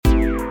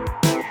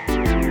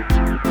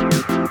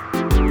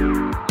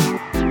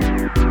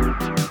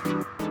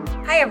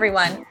Hi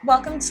everyone,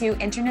 welcome to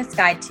Internist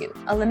Guide 2,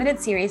 a limited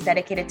series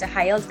dedicated to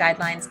high-yield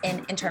guidelines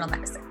in internal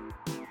medicine.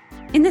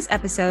 In this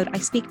episode, I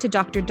speak to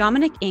Dr.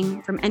 Dominic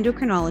Ng from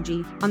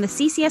Endocrinology on the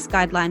CCS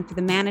guideline for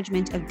the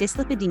management of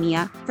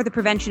dyslipidemia for the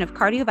prevention of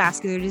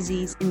cardiovascular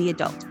disease in the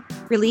adult,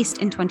 released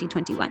in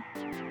 2021.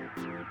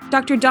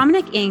 Dr.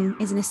 Dominic Ng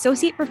is an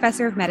associate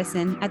professor of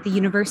medicine at the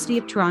University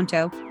of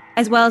Toronto,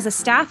 as well as a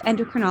staff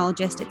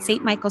endocrinologist at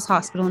St. Michael's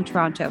Hospital in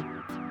Toronto.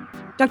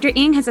 Dr.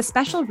 Ng has a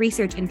special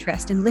research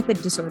interest in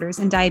lipid disorders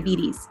and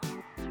diabetes.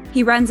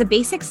 He runs a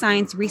basic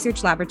science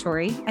research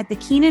laboratory at the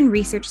Keenan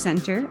Research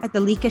Centre at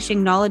the Li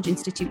Ka-shing Knowledge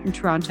Institute in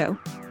Toronto,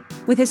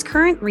 with his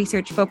current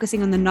research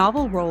focusing on the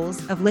novel roles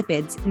of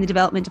lipids in the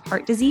development of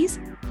heart disease,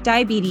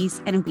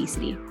 diabetes, and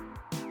obesity.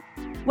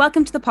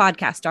 Welcome to the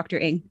podcast, Dr.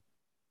 Ng.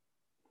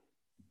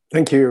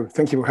 Thank you.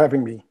 Thank you for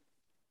having me.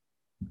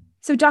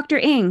 So, Dr.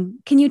 Ng,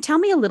 can you tell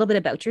me a little bit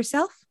about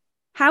yourself?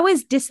 How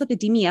is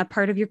dyslipidemia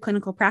part of your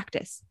clinical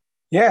practice?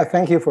 Yeah,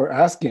 thank you for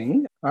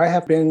asking. I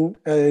have been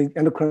an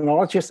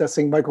endocrinologist at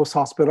St. Michael's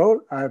Hospital.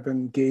 I've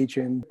engaged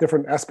in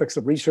different aspects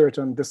of research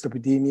on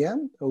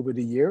dyslipidemia over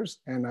the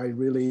years, and I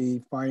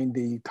really find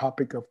the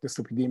topic of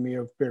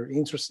dyslipidemia very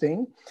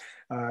interesting,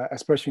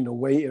 especially in the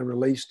way it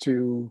relates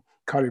to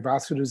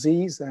cardiovascular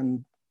disease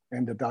and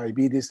the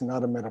diabetes and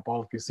other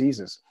metabolic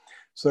diseases.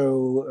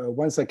 So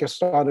once I get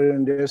started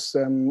in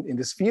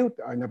this field,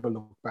 I never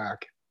look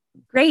back.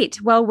 Great.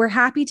 Well, we're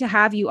happy to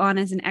have you on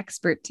as an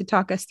expert to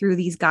talk us through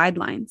these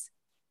guidelines.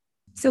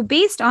 So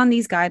based on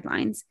these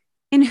guidelines,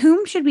 in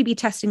whom should we be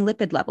testing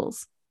lipid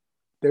levels?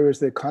 There is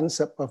the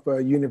concept of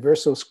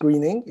universal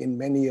screening in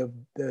many of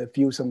the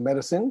fields of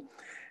medicine,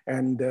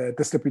 and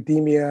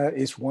dyslipidemia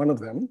is one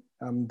of them.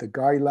 The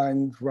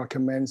guideline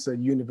recommends a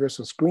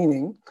universal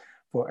screening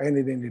for any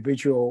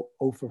individual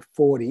over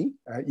 40,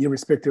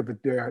 irrespective of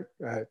their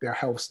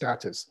health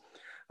status.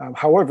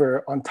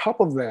 However, on top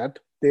of that,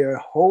 there are a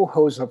whole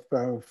host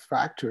of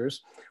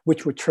factors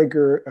which would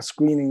trigger a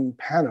screening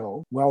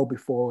panel well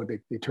before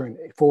they turn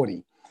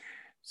 40.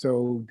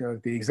 So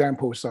the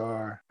examples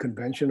are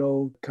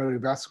conventional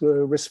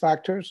cardiovascular risk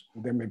factors.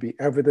 There may be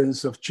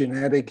evidence of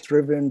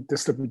genetic-driven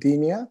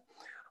dyslipidemia,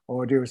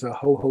 or there's a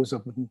whole host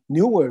of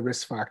newer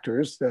risk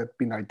factors that have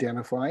been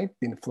identified,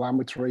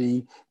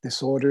 inflammatory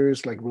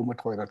disorders like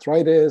rheumatoid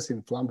arthritis,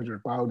 inflammatory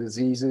bowel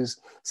diseases,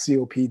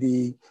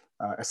 COPD,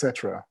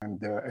 etc. And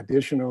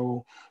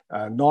additional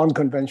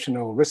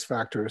non-conventional risk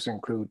factors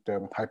include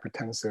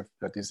hypertensive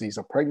disease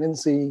of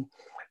pregnancy,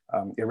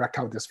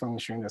 erectile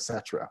dysfunction,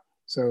 etc.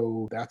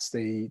 So that's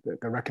the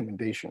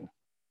recommendation.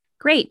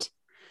 Great.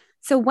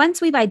 So once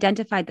we've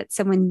identified that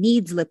someone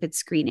needs lipid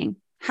screening,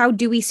 how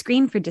do we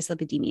screen for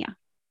dyslipidemia?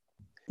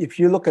 If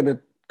you look at a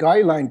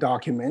guideline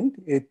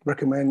document, it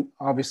recommends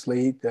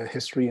obviously the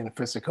history and the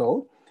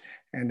physical.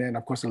 And then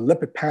of course, the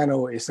lipid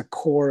panel is the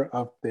core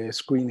of the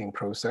screening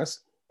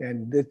process.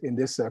 And in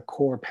this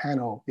core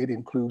panel, it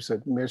includes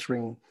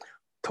measuring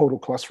total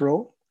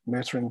cholesterol,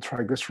 measuring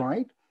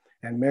triglyceride,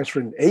 and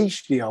measuring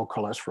HDL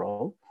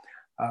cholesterol.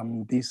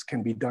 These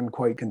can be done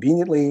quite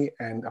conveniently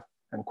and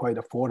quite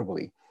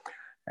affordably.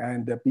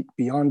 And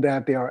beyond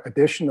that, there are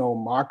additional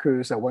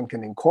markers that one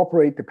can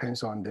incorporate,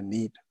 depends on the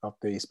need of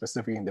the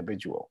specific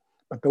individual.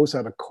 But those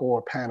are the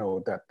core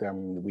panel that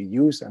we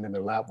use, and then the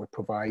lab would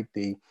provide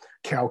the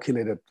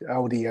calculated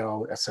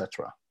LDL,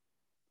 etc.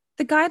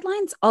 The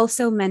guidelines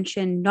also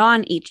mention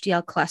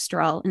non-HDL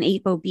cholesterol and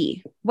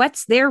ApoB.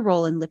 What's their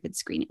role in lipid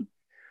screening?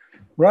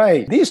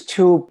 Right. These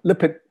two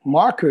lipid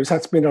markers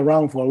has been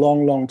around for a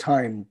long, long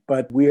time,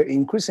 but we are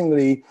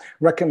increasingly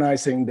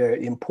recognizing their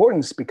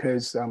importance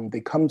because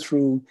they come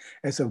through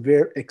as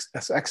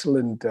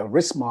excellent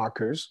risk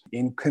markers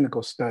in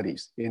clinical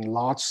studies, in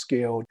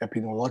large-scale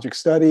epidemiologic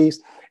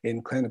studies,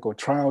 in clinical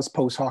trials,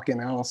 post-hoc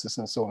analysis,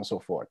 and so on and so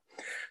forth.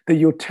 The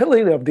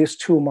utility of these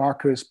two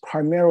markers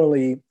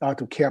primarily are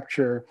to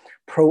capture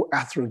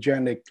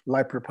pro-atherogenic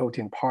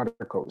lipoprotein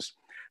particles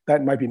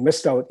that might be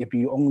missed out if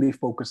you only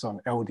focus on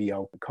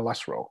LDL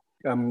cholesterol.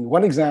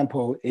 One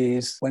example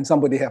is when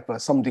somebody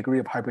has some degree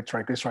of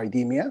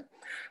hypertriglyceridemia,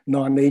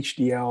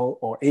 non-HDL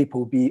or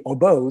ApoB or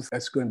both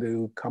is going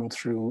to come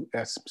through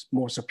as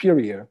more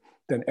superior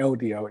than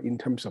LDL in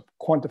terms of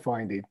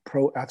quantifying the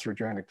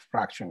pro-atherogenic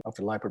fraction of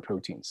the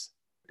lipoproteins.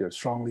 They're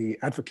strongly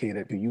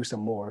advocated to use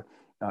them more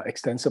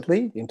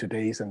extensively in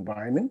today's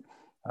environment,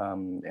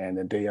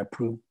 and they are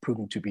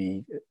proven to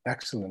be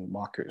excellent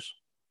markers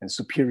and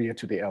superior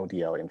to the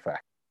LDL, in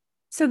fact.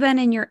 So then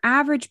in your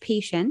average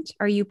patient,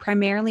 are you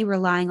primarily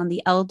relying on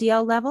the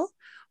LDL level,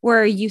 or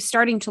are you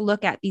starting to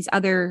look at these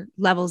other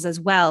levels as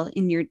well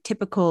in your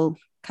typical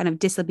kind of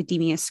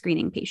dyslipidemia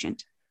screening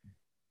patient?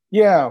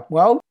 Yeah,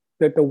 well,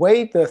 the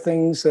way the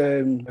things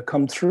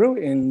come through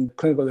in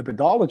clinical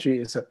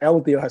lipidology is that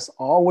LDL has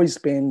always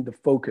been the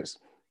focus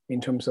in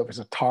terms of as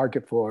a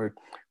target for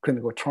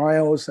clinical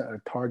trials,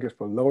 a target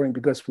for lowering,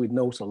 because we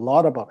know a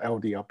lot about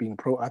LDL being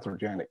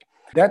pro-atherogenic.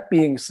 That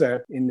being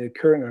said, in the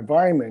current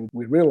environment,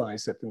 we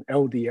realize that an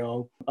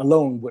LDL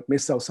alone would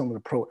miss out some of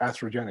the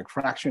pro-atherogenic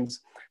fractions.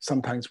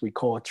 Sometimes we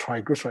call it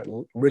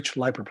triglyceride-rich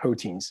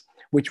lipoproteins,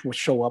 which will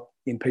show up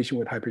in patients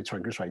with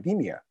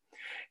hypertriglyceridemia.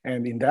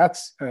 And in that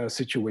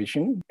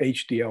situation,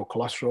 HDL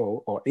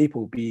cholesterol or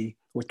ApoB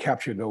would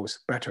capture those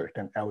better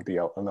than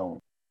LDL alone.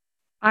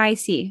 I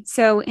see.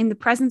 So in the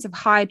presence of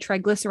high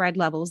triglyceride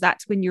levels,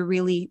 that's when you're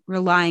really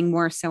relying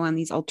more so on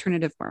these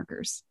alternative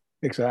markers.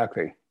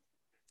 Exactly.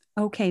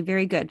 Okay,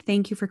 very good.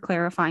 Thank you for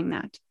clarifying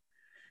that.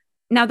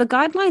 Now, the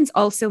guidelines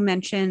also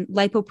mention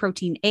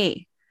lipoprotein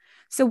A.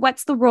 So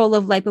what's the role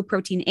of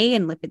lipoprotein A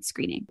in lipid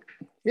screening?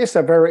 It's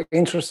a very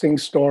interesting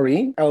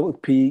story.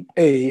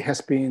 LPA has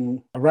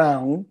been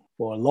around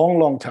for a long,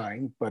 long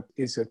time, but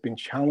it's been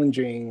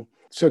challenging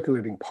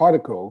circulating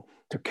particle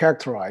to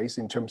characterize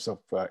in terms of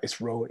its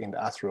role in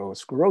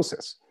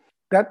atherosclerosis.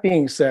 That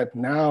being said,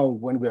 now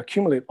when we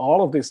accumulate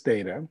all of this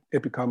data,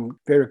 it becomes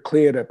very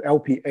clear that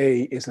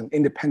LPA is an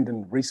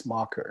independent risk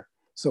marker.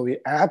 So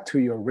it adds to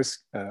your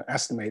risk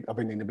estimate of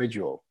an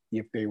individual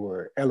if they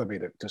were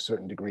elevated to a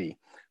certain degree.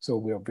 So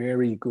we are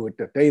very good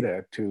at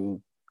data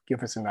to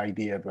give us an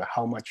idea of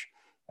how much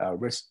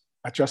risk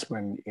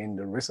adjustment in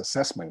the risk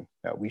assessment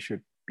that we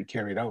should be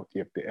carried out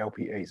if the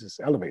LPA is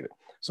elevated.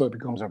 So it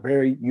becomes a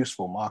very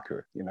useful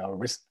marker in our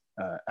risk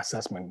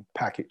assessment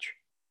package.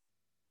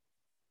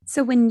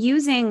 So when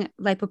using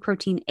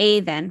lipoprotein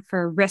A then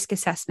for risk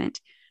assessment,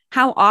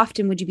 how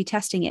often would you be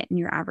testing it in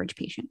your average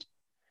patient?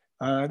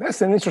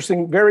 That's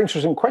an very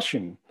interesting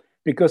question,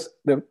 because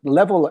the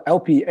level of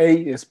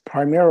LPA is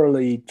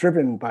primarily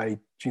driven by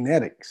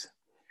genetics.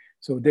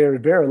 So there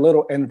is very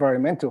little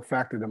environmental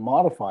factor to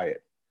modify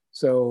it.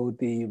 So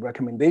the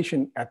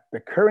recommendation at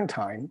the current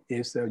time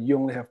is that you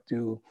only have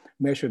to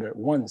measure that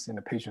once in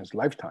a patient's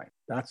lifetime.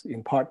 That's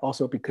in part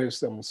also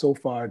because so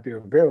far there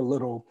are very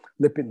little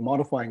lipid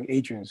modifying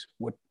agents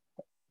would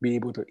be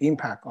able to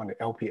impact on the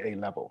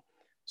LPA level.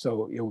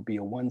 So it would be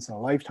a once in a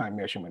lifetime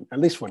measurement, at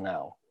least for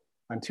now,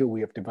 until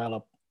we have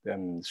developed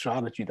a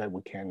strategy that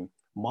we can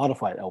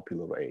modify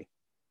LPA.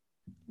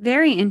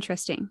 Very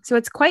interesting. So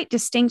it's quite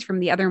distinct from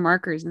the other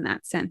markers in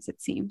that sense,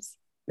 it seems.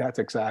 That's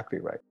exactly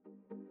right.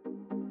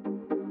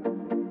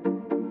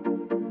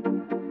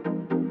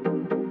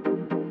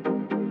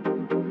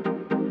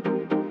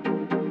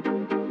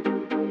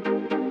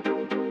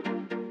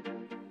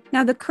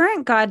 Now, the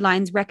current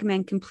guidelines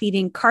recommend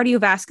completing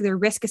cardiovascular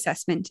risk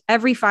assessment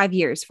every 5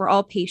 years for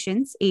all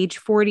patients aged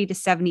 40 to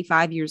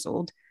 75 years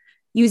old,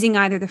 using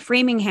either the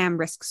Framingham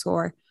risk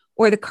score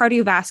or the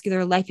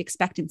cardiovascular life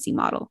expectancy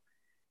model.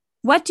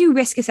 What do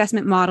risk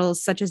assessment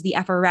models such as the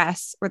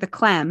FRS or the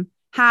CLEM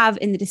have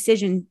in the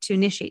decision to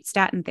initiate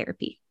statin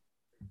therapy?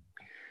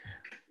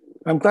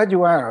 I'm glad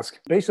you asked.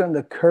 Based on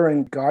the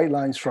current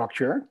guideline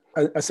structure,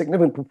 a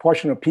significant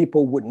proportion of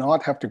people would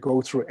not have to go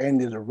through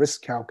any of the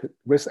risk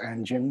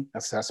engine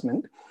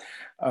assessment,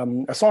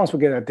 as long as we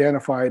can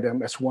identify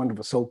them as one of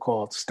the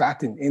so-called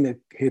statin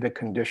indicated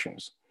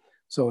conditions.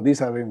 So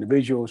these are the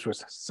individuals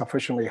with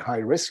sufficiently high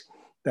risk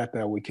that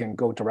we can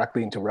go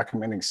directly into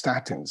recommending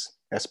statins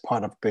as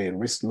part of the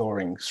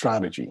risk-lowering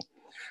strategy.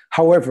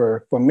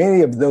 However, for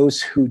many of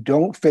those who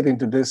don't fit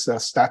into this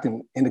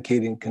statin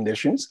indicating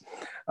conditions,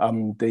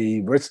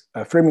 the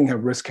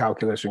Framingham risk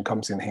calculation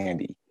comes in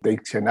handy. They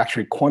can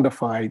actually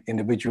quantify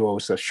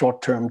individuals'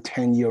 short-term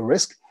 10-year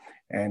risk,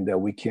 and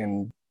we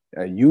can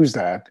use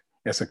that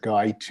as a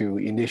guide to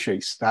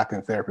initiate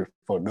statin therapy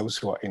for those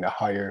who are in the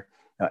higher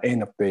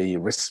end of the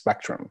risk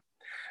spectrum.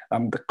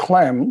 The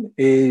CLEM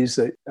is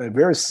has a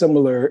very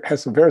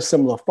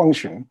similar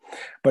function,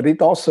 but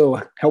it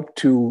also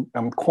helps to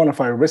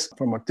quantify risk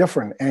from a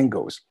different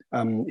angles.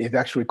 It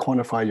actually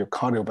quantifies your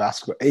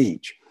cardiovascular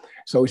age.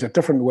 So it's a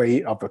different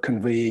way of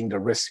conveying the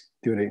risk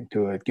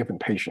to a given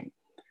patient.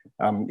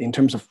 In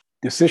terms of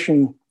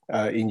decision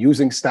in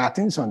using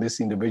statins on these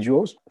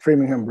individuals,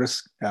 Framingham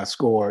risk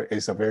score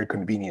is a very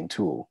convenient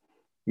tool.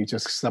 You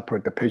just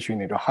separate the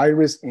patient into high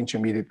risk,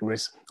 intermediate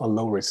risk, or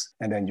low risk,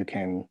 and then you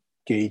can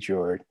gauge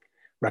your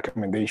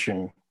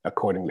recommendation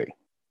accordingly.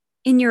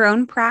 In your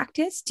own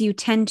practice, do you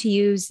tend to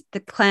use the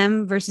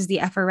CLEM versus the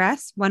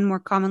FRS, one more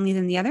commonly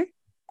than the other?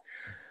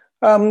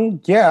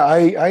 Yeah,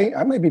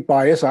 I may be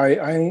biased.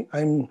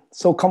 I'm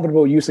so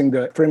comfortable using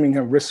the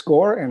Framingham risk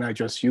score, and I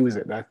just use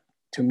it. That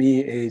to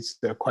me is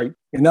quite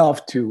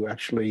enough to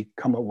actually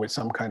come up with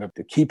some kind of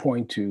the key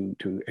point to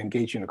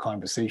engage in a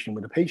conversation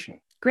with the patient.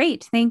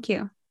 Great, thank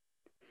you.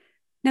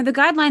 Now, the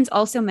guidelines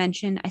also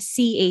mention a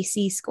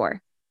CAC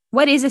score.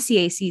 What is a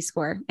CAC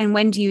score, and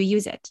when do you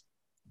use it?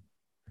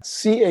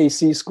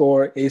 CAC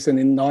score is a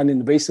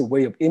non-invasive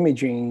way of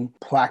imaging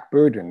plaque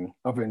burden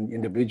of an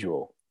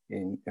individual,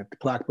 the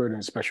plaque burden,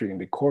 especially in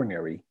the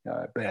coronary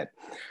bed.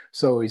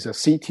 So it's a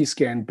CT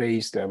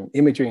scan-based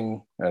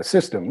imaging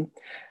system,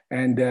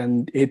 and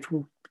then it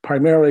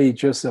primarily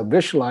just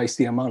visualizes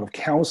the amount of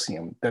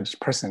calcium that's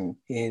present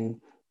in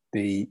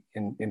the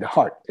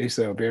heart. It's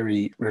a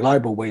very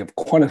reliable way of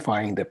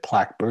quantifying the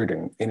plaque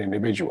burden in an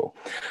individual.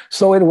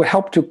 So it will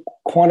help to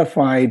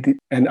quantify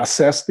and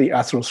assess the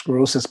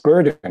atherosclerosis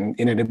burden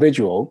in an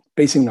individual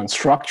based on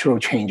structural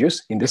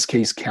changes, in this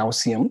case,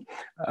 calcium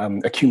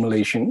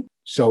accumulation.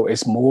 So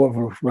it's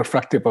more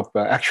reflective of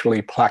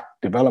actually plaque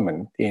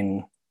development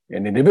in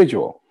an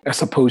individual.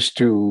 as opposed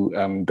to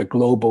the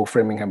global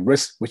Framingham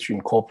risk, which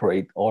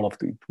incorporate all of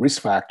the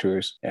risk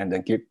factors and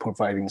then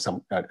providing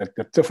some a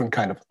different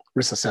kind of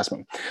risk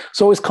assessment.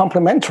 So it's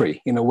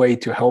complementary in a way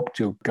to help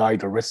to guide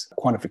the risk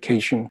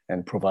quantification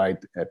and provide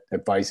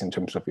advice in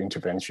terms of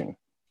intervention.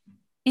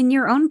 In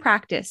your own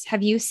practice,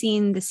 have you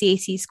seen the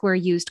CAC score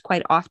used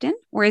quite often,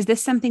 or is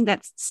this something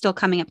that's still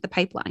coming up the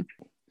pipeline?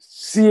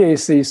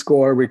 CAC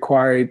score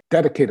required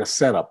dedicated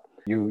setup.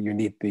 You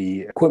need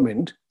the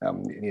equipment,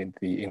 need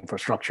the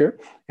infrastructure,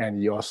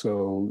 and you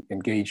also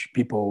engage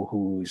people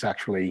who's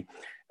actually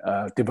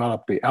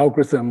develop the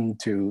algorithm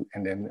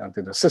and then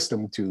onto the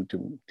system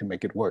to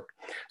make it work.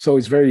 So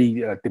it's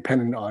very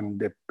dependent on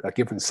the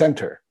given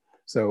center.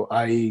 So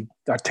I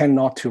tend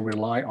not to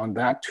rely on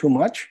that too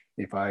much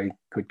if I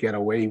could get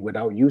away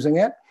without using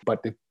it,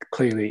 but it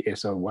clearly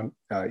is one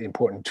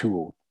important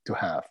tool to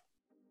have.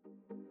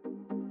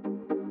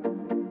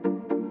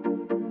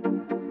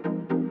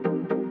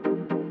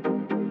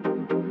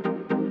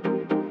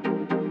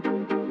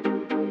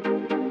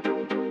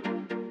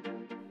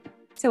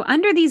 So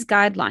under these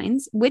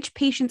guidelines, which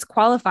patients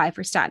qualify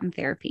for statin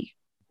therapy?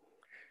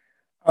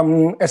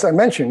 As I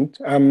mentioned,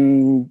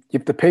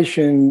 if the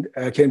patient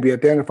can be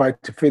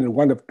identified to fit in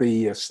one of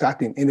the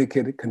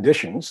statin-indicated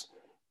conditions,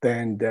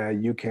 then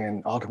you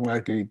can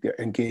automatically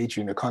engage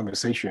in a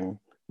conversation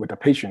with the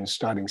patient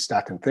starting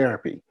statin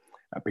therapy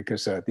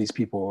because these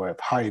people have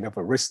high enough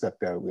a risk that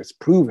it's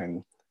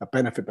proven a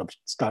benefit of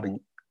starting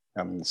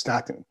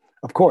statin.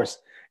 Of course,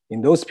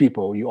 in those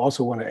people, you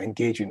also want to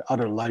engage in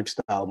other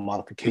lifestyle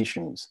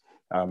modifications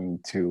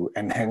to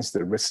enhance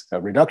the risk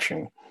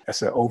reduction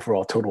as an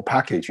overall total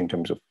package in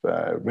terms of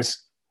risk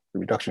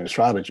reduction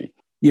strategy.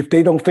 If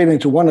they don't fit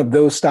into one of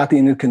those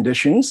statin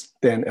conditions,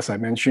 then as I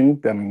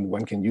mentioned,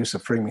 one can use a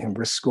Framingham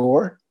risk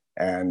score.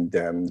 And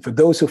for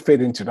those who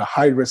fit into the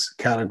high risk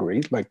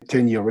category, like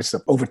 10-year risk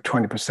of over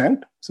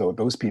 20%, so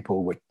those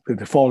people would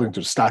fall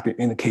into the statin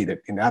indicated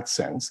in that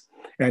sense.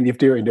 And if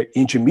they're in the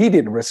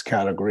intermediate risk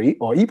category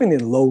or even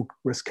in low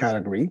risk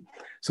category,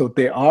 so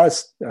there are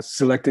a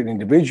selected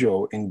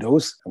individual in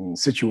those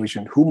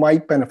situations who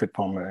might benefit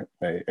from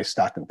a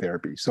statin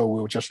therapy. So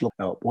we'll just look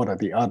at what are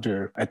the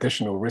other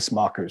additional risk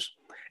markers.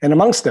 And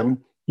amongst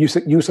them, use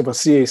of a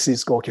CAC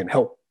score can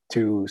help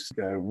to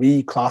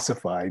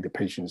reclassify the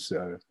patient's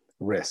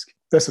risk.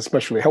 That's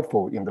especially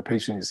helpful if the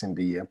patient is in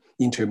the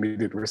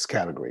intermediate risk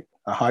category.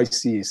 A high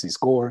CAC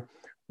score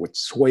would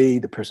sway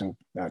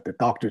the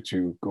doctor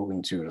to go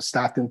into a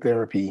statin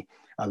therapy.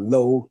 A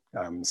low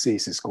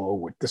CAC score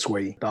would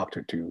dissuade the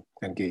doctor to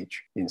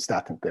engage in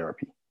statin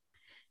therapy.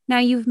 Now,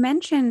 you've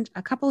mentioned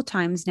a couple of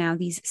times now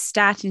these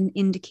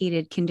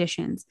statin-indicated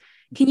conditions.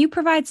 Can you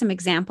provide some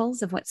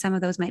examples of what some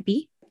of those might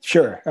be?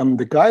 Sure.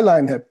 The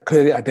guideline have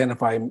clearly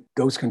identified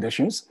those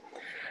conditions.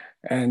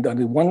 And on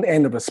the one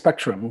end of the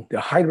spectrum, the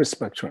high-risk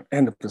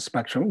end of the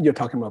spectrum, you're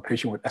talking about a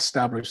patient with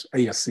established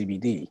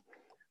ASCVD.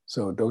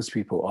 So those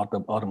people are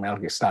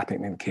automatically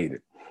statin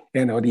indicated.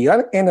 And on the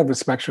other end of the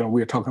spectrum,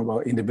 we're talking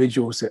about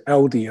individuals with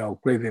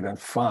LDL greater than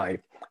 5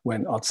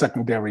 when our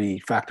secondary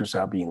factors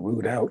are being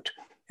ruled out.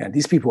 And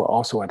these people are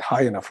also at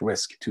high enough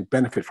risk to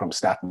benefit from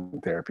statin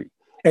therapy.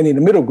 And in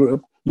the middle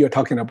group, you're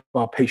talking about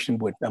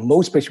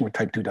most patients with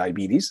type 2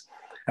 diabetes,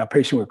 a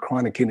patient with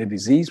chronic kidney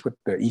disease with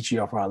the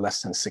eGFR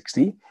less than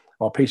 60,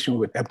 or a patient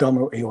with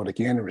abdominal aortic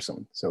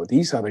aneurysm. So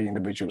these are the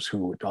individuals who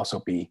would also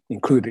be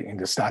included in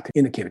the statin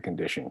indicated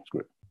conditions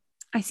group.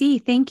 I see.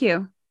 Thank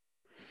you.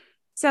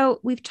 So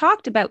we've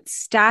talked about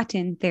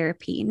statin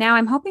therapy. Now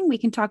I'm hoping we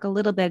can talk a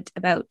little bit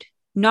about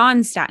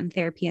non-statin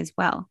therapy as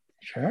well.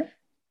 Sure.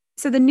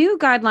 So the new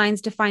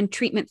guidelines define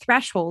treatment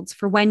thresholds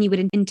for when you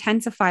would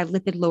intensify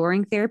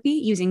lipid-lowering therapy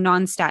using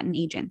non-statin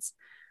agents.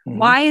 Mm-hmm.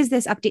 Why is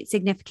this update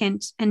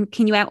significant? And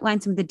can you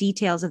outline some of the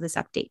details of this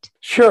update?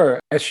 Sure.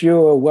 As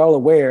you're well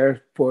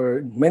aware,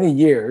 for many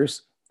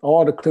years,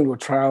 all the clinical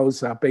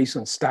trials are based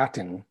on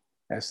statin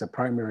as the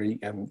primary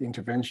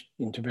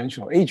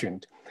interventional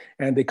agent.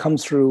 And they come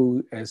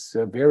through as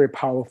a very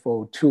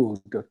powerful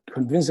tool,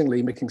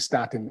 convincingly making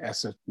statin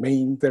as a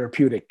main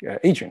therapeutic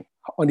agent.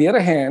 On the other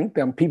hand,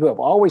 people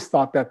have always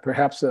thought that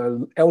perhaps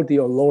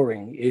LDL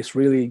lowering is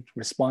really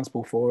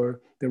responsible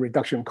for the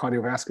reduction in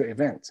cardiovascular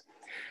events.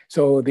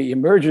 So the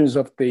emergence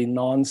of the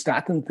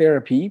non-statin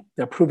therapy,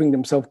 they're proving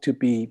themselves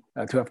to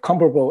have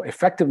comparable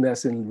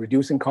effectiveness in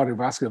reducing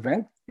cardiovascular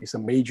event is a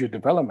major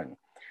development.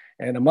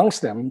 And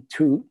amongst them,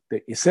 too,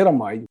 the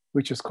ezetimibe,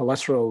 which is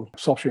cholesterol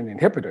absorption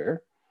inhibitor,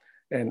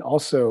 and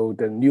also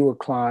the newer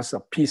class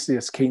of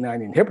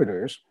PCSK9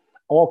 inhibitors,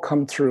 all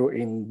come through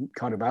in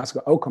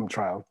cardiovascular outcome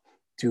trial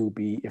to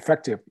be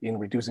effective in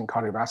reducing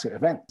cardiovascular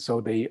events.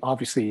 So they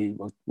obviously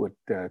would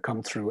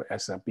come through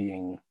as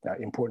being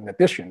important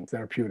addition,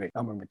 therapeutic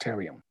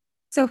armamentarium.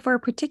 So for a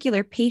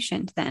particular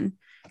patient then,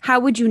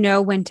 how would you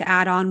know when to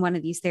add on one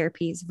of these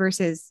therapies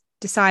versus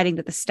deciding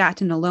that the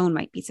statin alone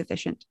might be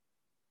sufficient?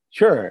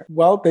 Sure.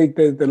 Well,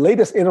 the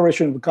latest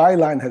iteration of the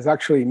guideline has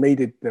actually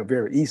made it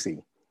very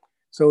easy.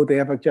 So they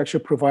have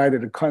actually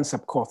provided a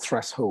concept called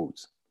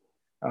thresholds.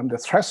 The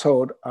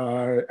threshold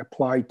are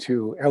applied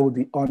to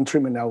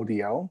on-treatment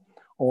LDL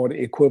or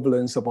the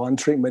equivalence of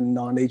on-treatment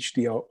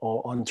non-HDL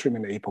or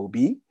on-treatment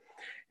ApoB.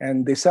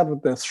 And they set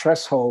up the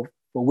threshold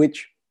for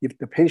which if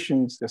the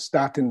patient's the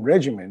statin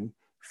regimen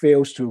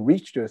fails to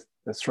reach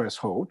the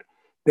threshold,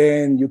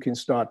 then you can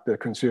start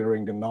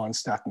considering the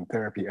non-statin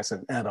therapy as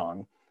an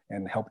add-on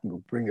and help them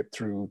to bring it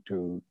through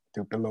to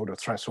below the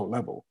threshold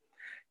level.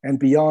 And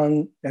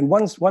beyond, and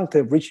once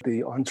they've reached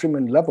the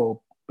on-treatment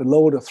level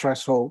below the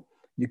threshold,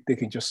 they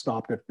can just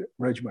stop the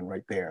regimen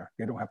right there.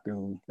 They don't have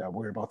to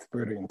worry about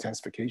further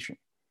intensification.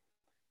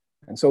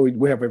 And so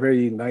we have a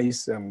very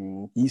nice,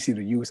 easy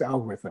to use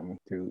algorithm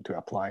to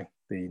apply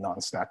the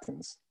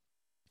non-statins.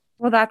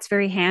 Well, that's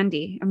very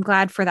handy. I'm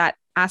glad for that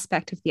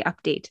aspect of the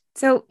update.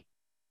 So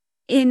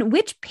in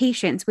which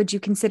patients would you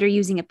consider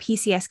using a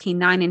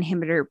PCSK9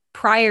 inhibitor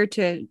prior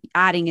to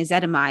adding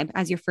ezetimibe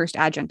as your first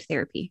adjunct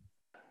therapy?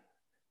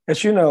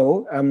 As you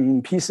know,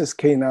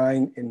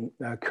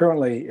 PCSK9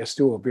 currently is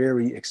still a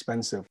very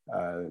expensive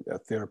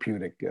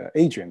therapeutic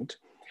agent.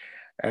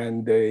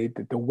 And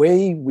the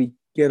way we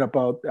get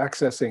about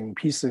accessing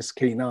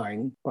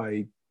PCSK9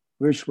 by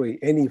virtually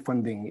any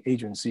funding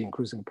agency,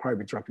 including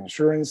private drug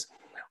insurance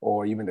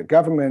or even the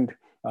government,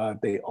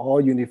 they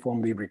all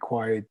uniformly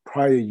require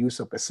prior use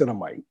of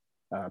ezetimibe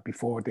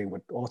before they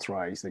would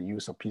authorize the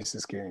use of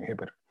PCSK9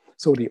 inhibitor.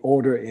 So the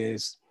order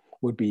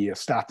would be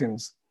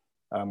statins,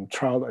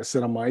 trial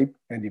ezetimibe,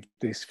 and if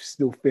they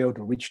still fail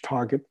to reach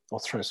target or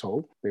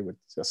threshold, they would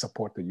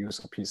support the use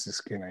of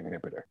PCSK9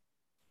 inhibitor.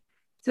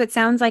 So it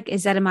sounds like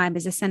ezetimibe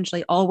is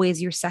essentially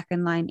always your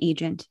second line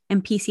agent,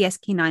 and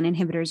PCSK9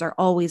 inhibitors are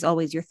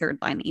always your third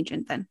line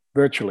agent then.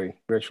 Virtually,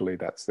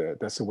 that's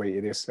the way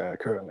it is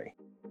currently.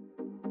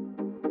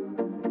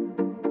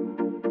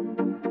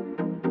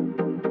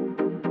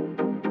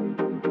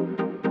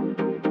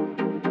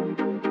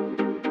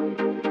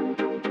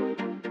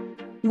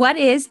 What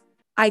is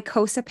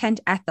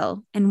icosapent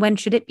ethyl, and when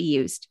should it be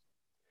used?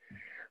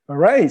 All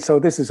right, so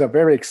this is a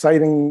very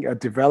exciting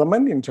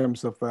development in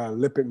terms of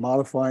lipid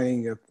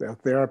modifying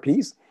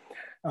therapies.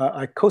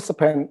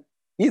 Icosapent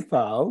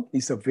ethyl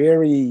is a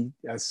very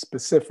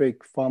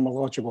specific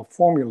pharmacological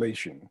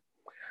formulation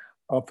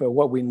of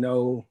what we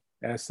know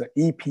as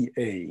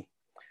EPA.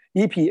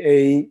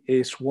 EPA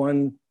is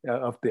one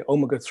of the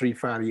omega-3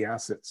 fatty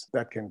acids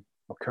that can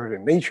occur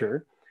in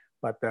nature,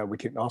 but we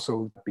can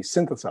also be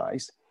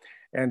synthesized.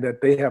 And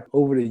that they have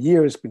over the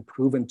years been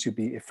proven to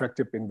be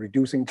effective in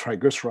reducing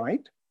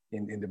triglyceride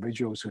in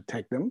individuals who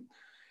take them.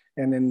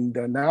 And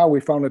then now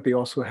we found that they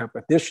also have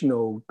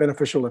additional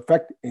beneficial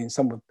effect in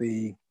some of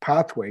the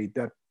pathway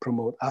that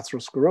promote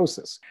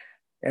atherosclerosis.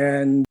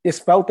 And it's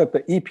felt that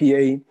the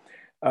EPA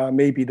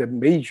may be the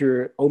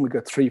major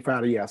omega-3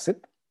 fatty acid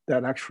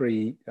that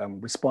actually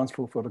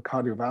responsible for the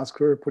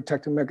cardiovascular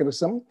protective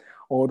mechanism,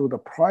 although the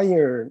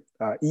prior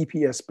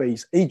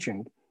EPS-based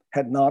agent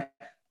had not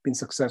been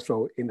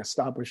successful in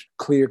establish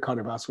clear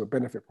cardiovascular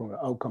benefit from an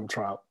outcome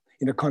trial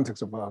in the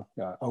context of an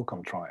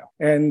outcome trial.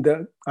 And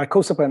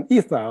icosapent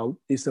ethyl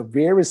is a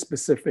very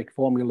specific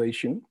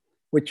formulation,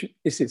 which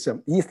is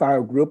an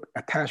ethyl group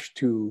attached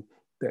to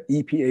the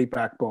EPA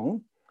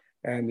backbone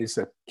and is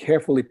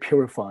carefully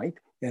purified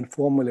and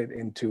formulated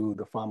into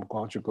the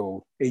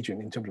pharmacological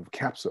agent in terms of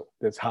capsule.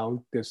 That's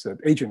how this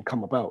agent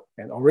come about.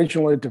 And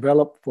originally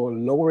developed for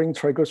lowering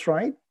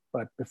triglyceride,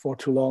 but before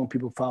too long,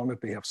 people found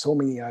that they have so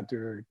many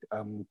other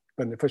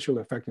beneficial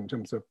effects in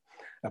terms of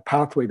a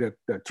pathway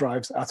that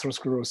drives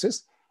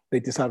atherosclerosis. They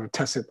decided to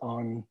test it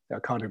on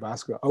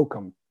cardiovascular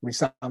outcome,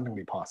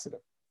 resoundingly positive.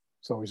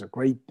 So it's a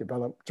great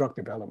drug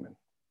development.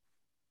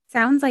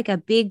 Sounds like a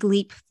big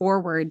leap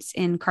forwards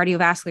in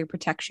cardiovascular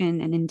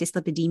protection and in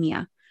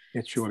dyslipidemia.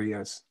 It surely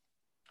is.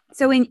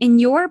 So in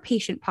your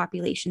patient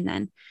population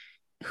then,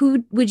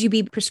 who would you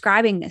be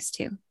prescribing this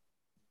to?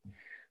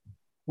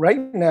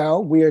 Right now,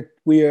 we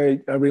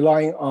are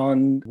relying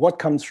on what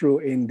comes through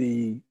in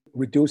the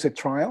REDUCE-IT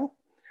trial.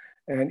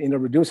 And in the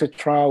REDUCE-IT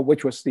trial,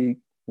 which was the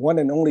one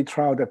and only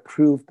trial that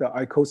proved the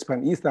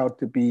icosapent ethyl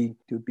to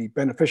be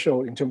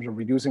beneficial in terms of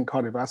reducing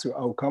cardiovascular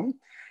outcome,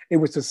 it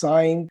was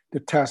designed to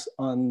test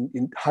on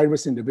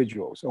high-risk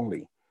individuals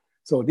only.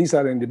 So these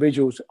are the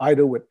individuals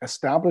either with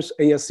established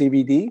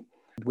ASCVD,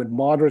 with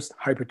moderate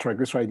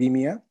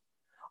hypertriglyceridemia,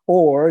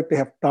 or they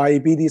have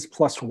diabetes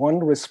plus 1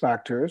 risk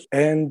factors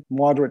and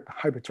moderate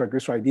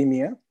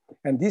hypertriglyceridemia.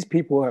 And these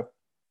people have,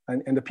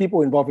 and the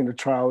people involved in the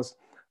trials,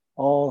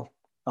 all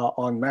are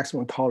on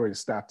maximum tolerated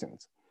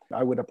statins.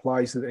 I would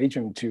apply the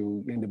agent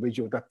to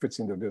individual that fits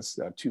into this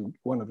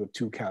one of the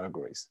two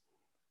categories.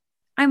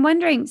 I'm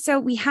wondering, so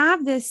we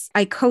have this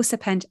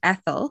icosapent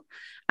ethyl,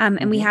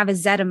 and we have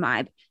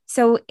ezetimibe.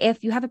 So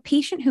if you have a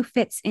patient who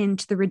fits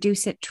into the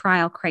REDUCE-IT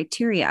trial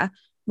criteria,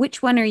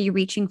 which one are you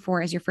reaching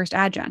for as your first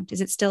adjunct?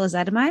 Is it still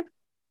ezetimibe?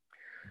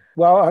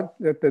 Well,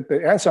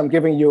 the answer I'm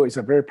giving you is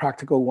a very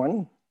practical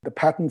one. The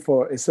patent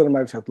for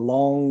ezetimibe has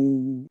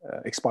long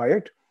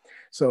expired.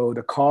 So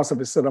the cost of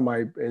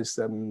ezetimibe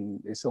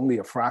is only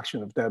a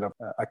fraction of that of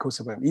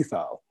icosapent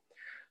ethyl.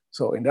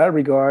 So in that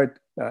regard,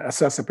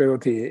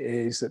 accessibility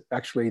is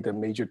actually the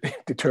major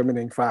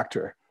determining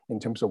factor in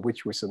terms of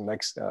which was the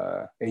next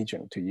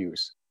agent to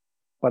use.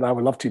 but I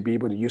would love to be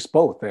able to use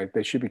both.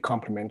 They should be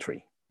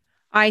complementary.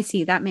 I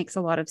see. That makes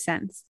a lot of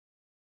sense.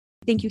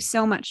 Thank you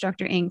so much,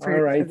 Dr. Ng, for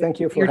All right. Thank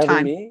you for your having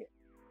time. me.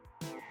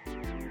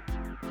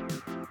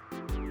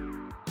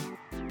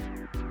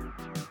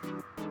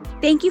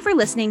 Thank you for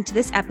listening to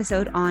this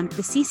episode on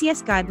the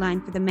CCS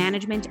Guideline for the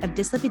Management of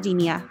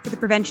Dyslipidemia for the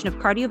Prevention of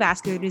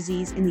Cardiovascular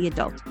Disease in the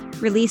Adult,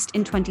 released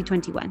in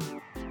 2021.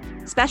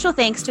 Special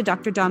thanks to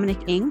Dr. Dominic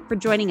Ng for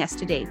joining us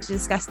today to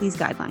discuss these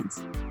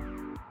guidelines.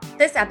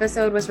 This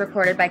episode was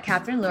recorded by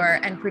Catherine Luer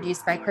and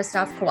produced by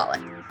Christoph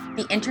Kowalik.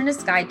 The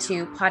Internist Guide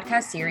to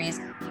podcast series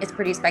is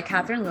produced by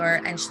Catherine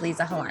Luer and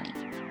Shliza Halani.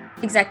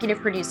 Executive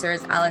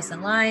producers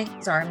Alison Lai,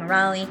 Zara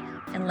Morali,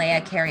 and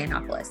Leah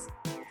Karianopoulos.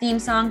 Theme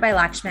song by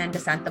Lakshman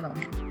Dasanta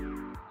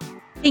Mohan.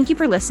 Thank you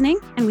for listening,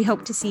 and we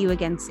hope to see you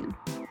again soon.